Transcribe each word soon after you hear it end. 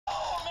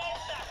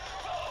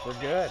We're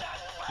good.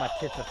 My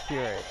tits are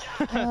fury.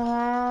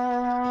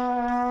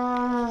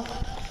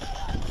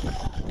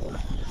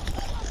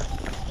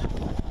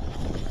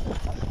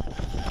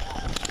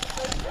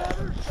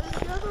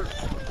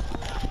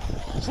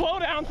 Slow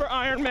down for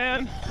Iron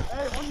Man.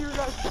 Hey, when you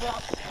guys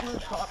drop blue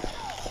top?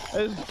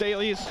 It's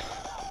dailies.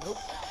 Nope.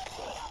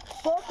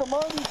 Fuck, I'm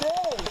already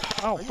dead.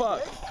 Oh,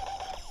 fuck.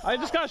 I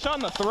just got shot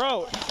in the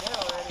throat. Dead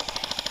already.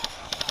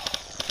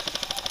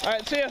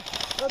 Alright, see ya.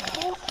 That's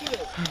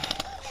bullshit.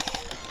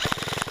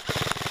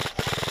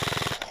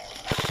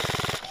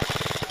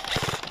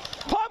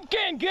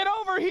 Pumpkin, get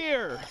over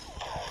here.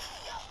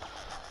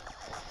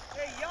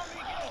 Hey,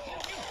 yummy,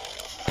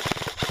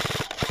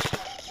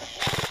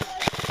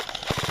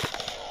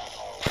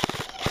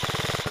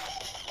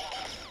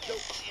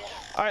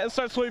 Alright, let's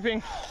start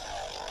sweeping.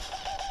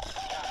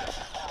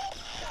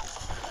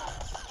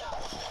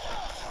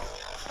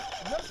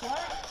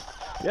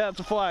 Yeah, it's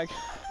a flag.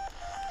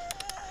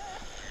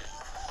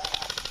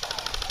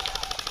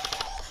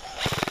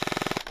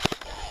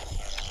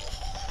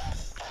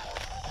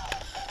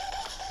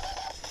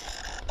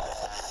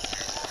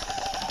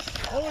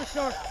 Holy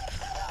shark.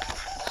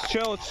 It's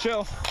chill, it's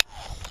chill.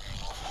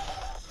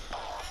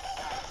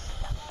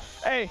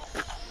 Hey,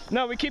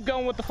 no, we keep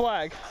going with the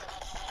flag.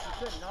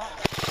 You said not.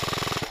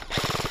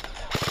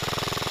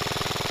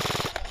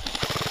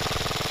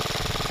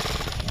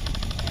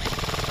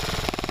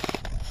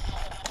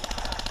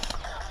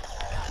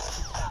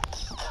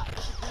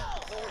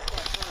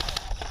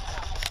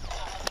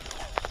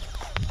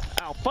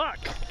 Ow, fuck!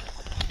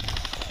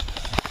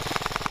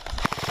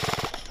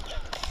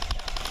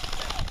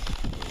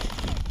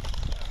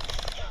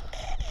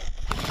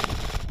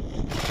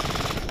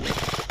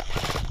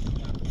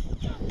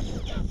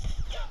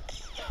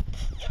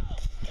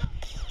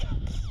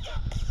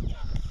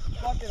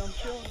 Fuck it, I'm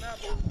killing that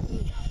one.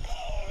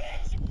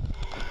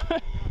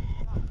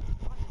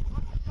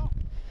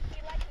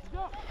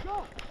 Go,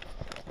 go!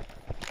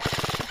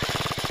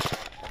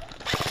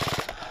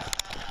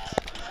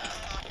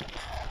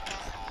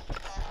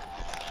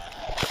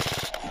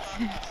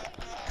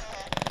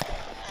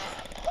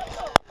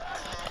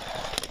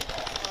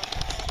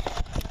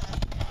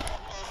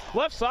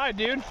 Left side,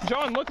 dude.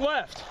 John, look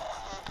left.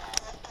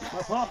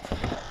 My pop.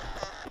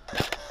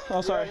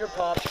 Oh, sorry. Yeah, your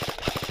pop.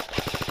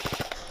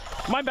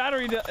 My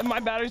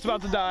battery's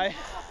about to die.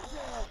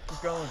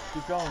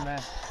 Keep going,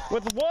 man.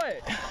 With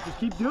what? Just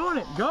keep doing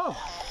it. Go.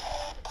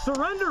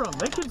 Surrender them.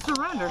 They can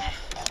surrender.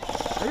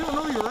 They don't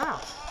know you're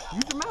out.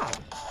 Use your mag.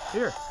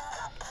 Here.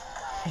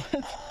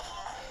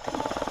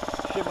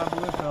 Shit, my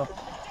balloon fell.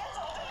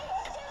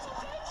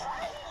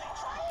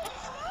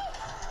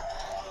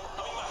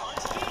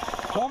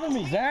 Cover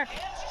me, Zach.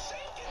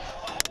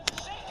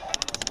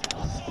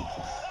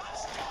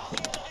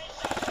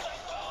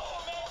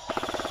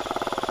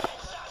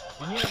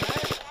 You need a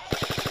mag?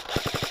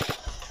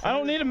 I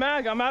don't need a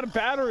mag. I'm out of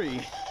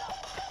battery.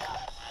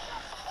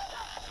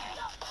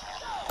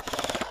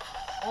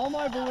 All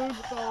my balloons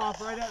fell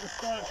off right at the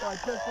start, so I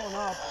picked one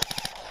up.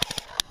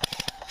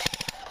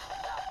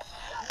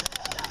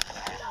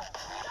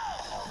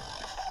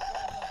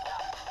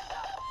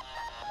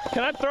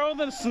 Can I throw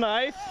the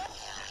knife?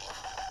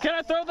 Can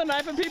I throw the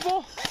knife at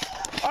people?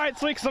 All right,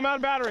 sweet, 'cause I'm out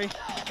of battery.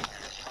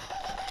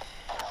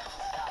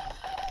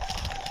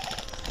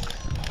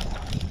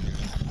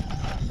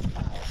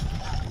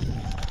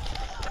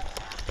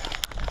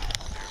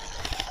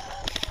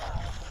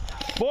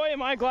 Boy,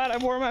 am I glad I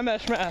wore my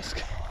mesh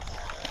mask.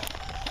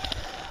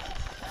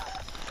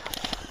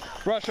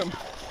 Rush him.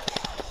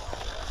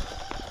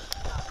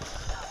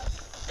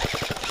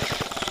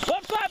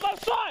 Left side,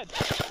 left side!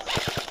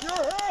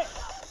 You're hit!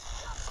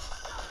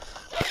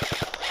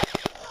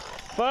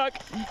 Fuck.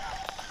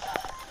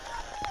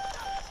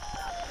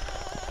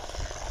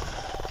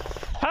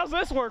 How's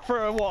this work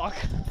for a walk?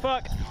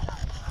 Fuck.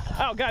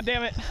 Oh, god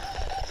damn it.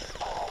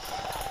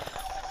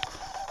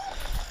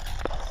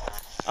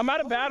 I'm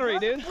out of battery,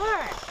 dude.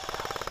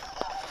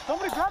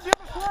 Somebody grab the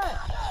other flag!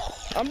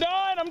 I'm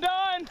done, I'm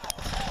done!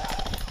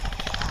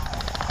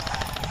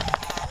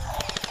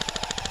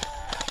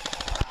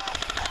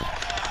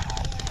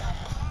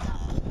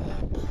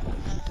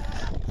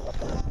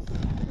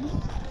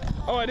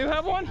 Oh, I do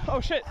have one? Oh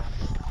shit.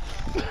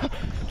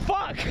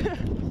 Fuck!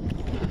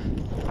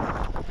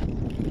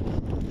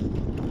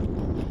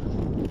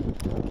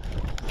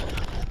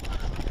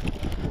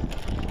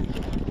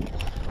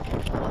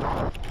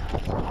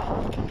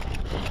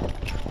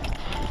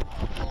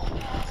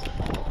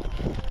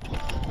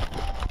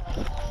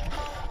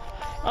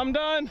 I'm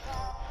done.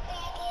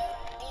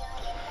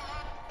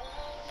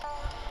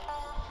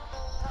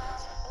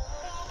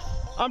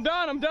 I'm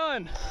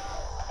done.